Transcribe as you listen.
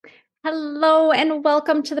Hello and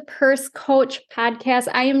welcome to the Purse Coach Podcast.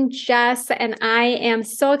 I am Jess and I am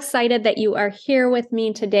so excited that you are here with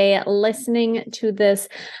me today listening to this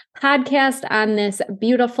podcast on this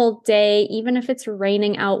beautiful day. Even if it's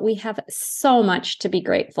raining out, we have so much to be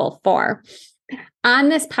grateful for. On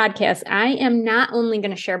this podcast, I am not only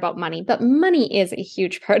going to share about money, but money is a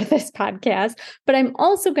huge part of this podcast, but I'm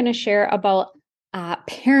also going to share about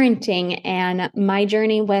parenting and my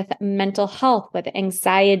journey with mental health, with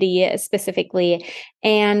anxiety specifically,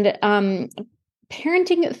 and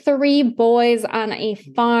parenting 3 boys on a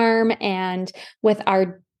farm and with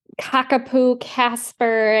our cockapoo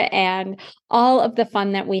Casper and all of the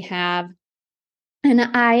fun that we have. And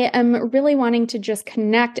I am really wanting to just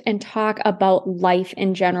connect and talk about life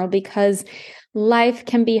in general because life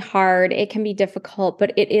can be hard, it can be difficult,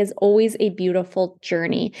 but it is always a beautiful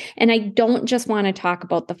journey. And I don't just want to talk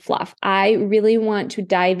about the fluff. I really want to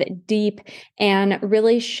dive deep and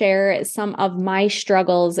really share some of my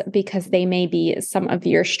struggles because they may be some of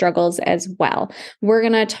your struggles as well. We're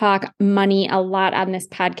going to talk money a lot on this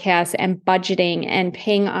podcast and budgeting and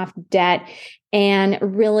paying off debt and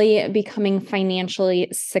really becoming financially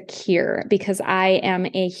secure because I am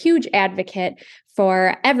a huge advocate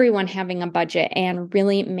for everyone having a budget and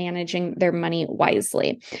really managing their money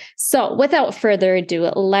wisely. So without further ado,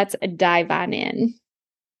 let's dive on in.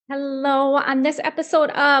 Hello. On this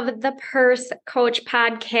episode of the Purse Coach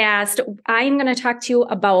Podcast, I'm going to talk to you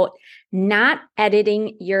about not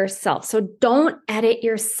editing yourself. So don't edit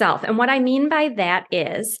yourself. And what I mean by that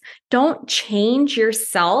is don't change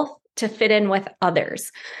yourself to fit in with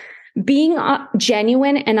others. Being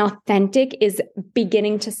genuine and authentic is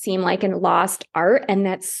beginning to seem like a lost art. And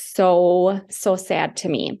that's so sad to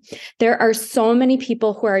me. There are so many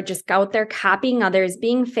people who are just out there copying others,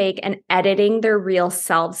 being fake and editing their real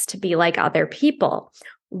selves to be like other people.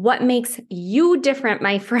 What makes you different,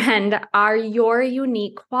 my friend, are your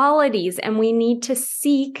unique qualities. And we need to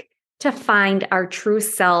seek to find our true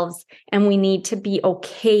selves. And we need to be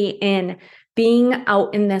okay in being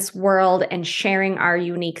out in this world and sharing our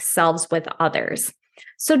unique selves with others.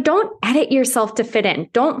 So don't edit yourself to fit in.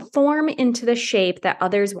 Don't form into the shape that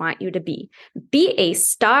others want you to be. Be a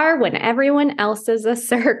star when everyone else is a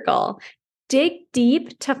circle. Dig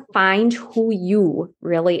deep to find who you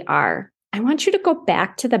really are. I want you to go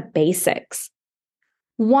back to the basics.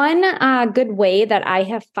 One good way that I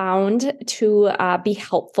have found to be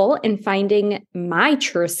helpful in finding my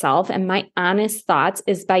true self and my honest thoughts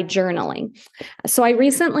is by journaling. So I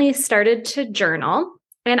recently started to journal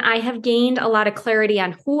and I have gained a lot of clarity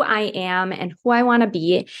on who I am and who I want to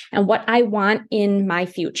be and what I want in my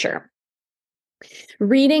future.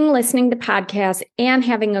 Reading, listening to podcasts, and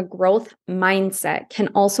having a growth mindset can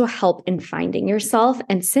also help in finding yourself.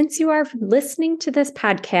 And since you are listening to this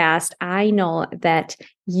podcast, I know that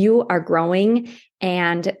you are growing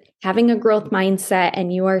and having a growth mindset,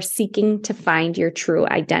 and you are seeking to find your true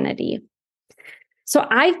identity. So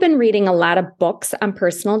I've been reading a lot of books on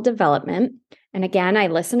personal development. And again, I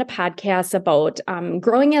listen to podcasts about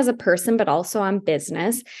growing as a person, but also on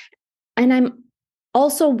business. And I'm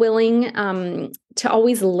also willing to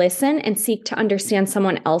always listen and seek to understand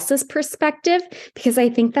someone else's perspective, because I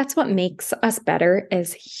think that's what makes us better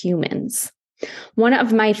as humans. One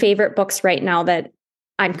of my favorite books right now that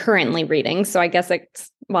I'm currently reading, so I guess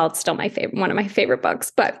it's still one of my favorite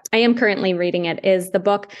books, but I am currently reading it, is the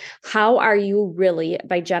book, How Are You Really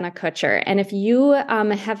by Jenna Kutcher. And if you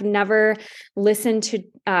have never listened to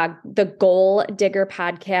the Goal Digger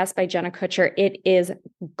podcast by Jenna Kutcher, it is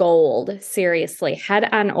gold. Seriously, head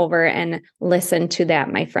on over and listen to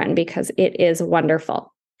that, my friend, because it is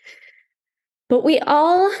wonderful. But we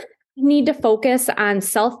all need to focus on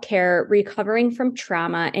self-care, recovering from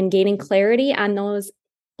trauma, and gaining clarity on those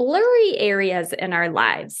blurry areas in our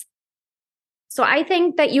lives. So I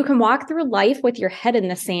think that you can walk through life with your head in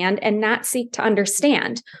the sand and not seek to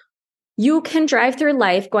understand. You can drive through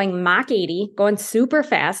life going Mach 80, going super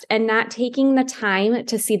fast, and not taking the time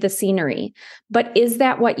to see the scenery. But is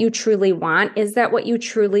that what you truly want? Is that what you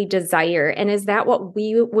truly desire? And is that what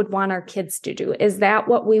we would want our kids to do? Is that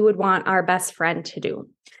what we would want our best friend to do?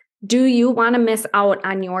 Do you want to miss out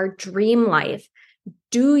on your dream life?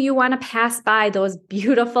 Do you want to pass by those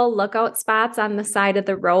beautiful lookout spots on the side of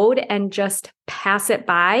the road and just pass it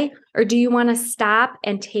by? Or do you want to stop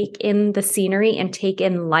and take in the scenery and take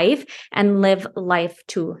in life and live life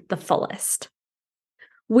to the fullest?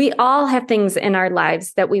 We all have things in our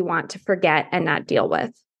lives that we want to forget and not deal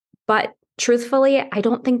with. But truthfully, I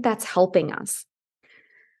don't think that's helping us.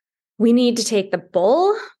 We need to take the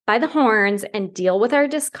bull by the horns and deal with our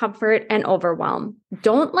discomfort and overwhelm.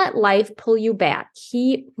 Don't let life pull you back.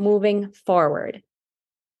 Keep moving forward.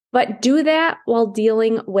 But do that while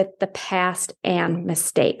dealing with the past and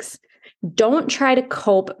mistakes. Don't try to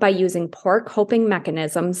cope by using poor coping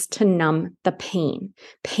mechanisms to numb the pain.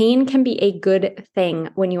 Pain can be a good thing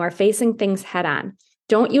when you are facing things head on.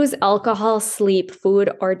 Don't use alcohol, sleep,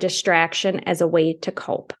 food, or distraction as a way to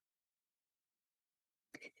cope.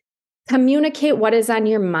 Communicate what is on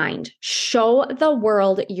your mind. Show the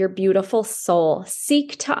world your beautiful soul.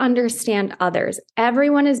 Seek to understand others.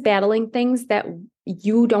 Everyone is battling things that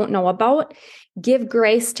you don't know about. Give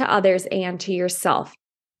grace to others and to yourself.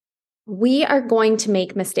 We are going to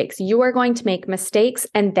make mistakes. You are going to make mistakes,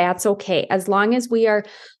 and that's okay. As long as we are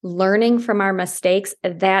learning from our mistakes,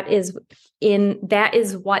 that is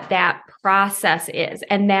what that process is.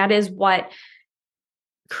 And that is what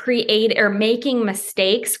making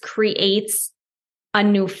mistakes creates a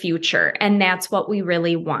new future. And that's what we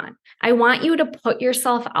really want. I want you to put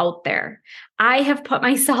yourself out there. I have put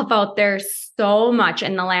myself out there so much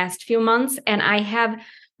in the last few months, and I have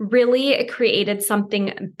really created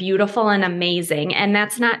something beautiful and amazing. And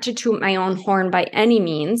that's not to toot my own horn by any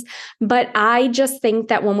means, but I just think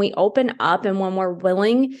that when we open up and when we're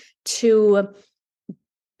willing to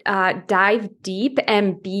dive deep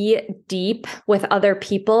and be deep with other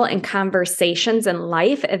people and conversations in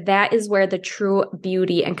life, that is where the true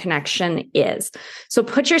beauty and connection is. So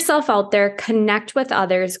put yourself out there, connect with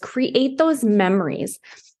others, create those memories.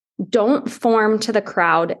 Don't form to the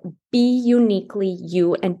crowd. Be uniquely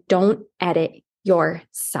you and don't edit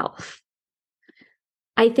yourself.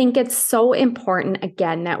 I think it's so important,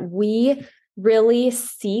 again, that we really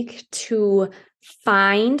seek to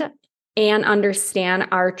find and understand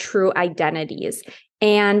our true identities.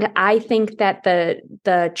 And I think that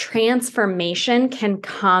the transformation can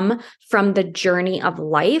come from the journey of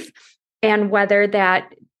life. And whether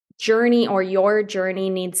that journey or your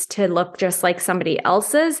journey needs to look just like somebody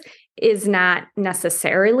else's is not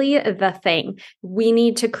necessarily the thing. We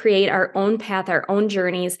need to create our own path, our own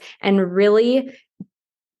journeys, and really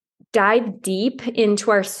dive deep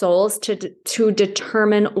into our souls to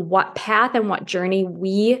determine what path and what journey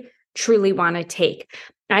we truly want to take.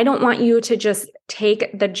 I don't want you to just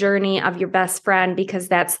take the journey of your best friend because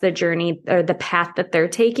that's the journey or the path that they're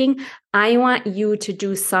taking. I want you to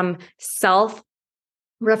do some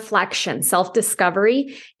self-reflection,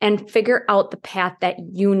 self-discovery, and figure out the path that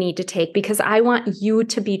you need to take, because I want you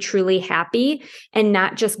to be truly happy and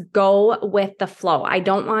not just go with the flow. I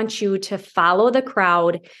don't want you to follow the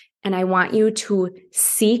crowd, and I want you to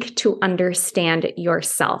seek to understand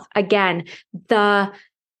yourself. Again, the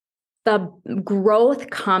growth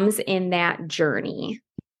comes in that journey.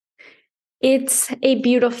 It's a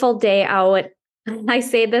beautiful day out. I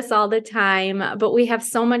say this all the time, but we have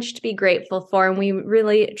so much to be grateful for, and we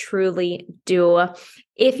really, truly do.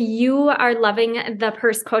 If you are loving the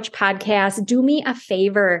Purse Coach podcast, do me a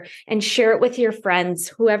favor and share it with your friends,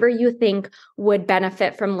 whoever you think would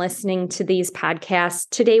benefit from listening to these podcasts.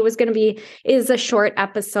 Today is a short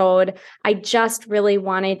episode. I just really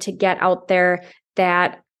wanted to get out there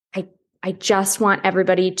that I just want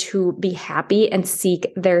everybody to be happy and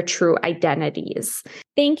seek their true identities.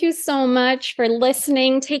 Thank you so much for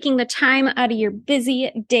listening, taking the time out of your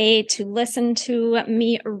busy day to listen to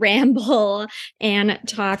me ramble and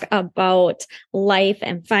talk about life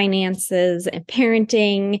and finances and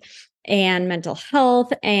parenting and mental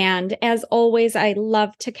health. And as always, I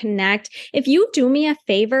love to connect. If you do me a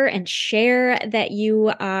favor and share that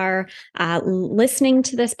you are listening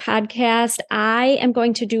to this podcast, I am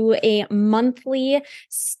going to do a monthly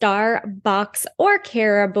Starbucks or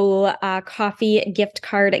Caribou coffee gift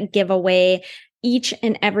card giveaway each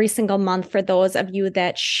and every single month for those of you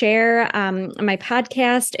that share my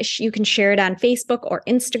podcast. You can share it on Facebook or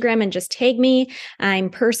Instagram and just tag me. I'm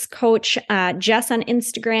Purse Coach Jess on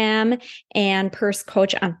Instagram and Purse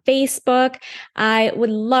Coach on Facebook. I would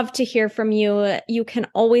love to hear from you. You can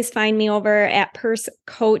always find me over at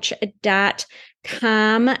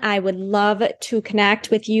pursecoach.com. I would love to connect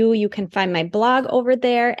with you. You can find my blog over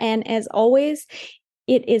there. And as always,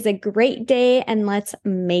 it is a great day, and let's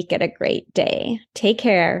make it a great day. Take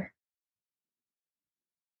care.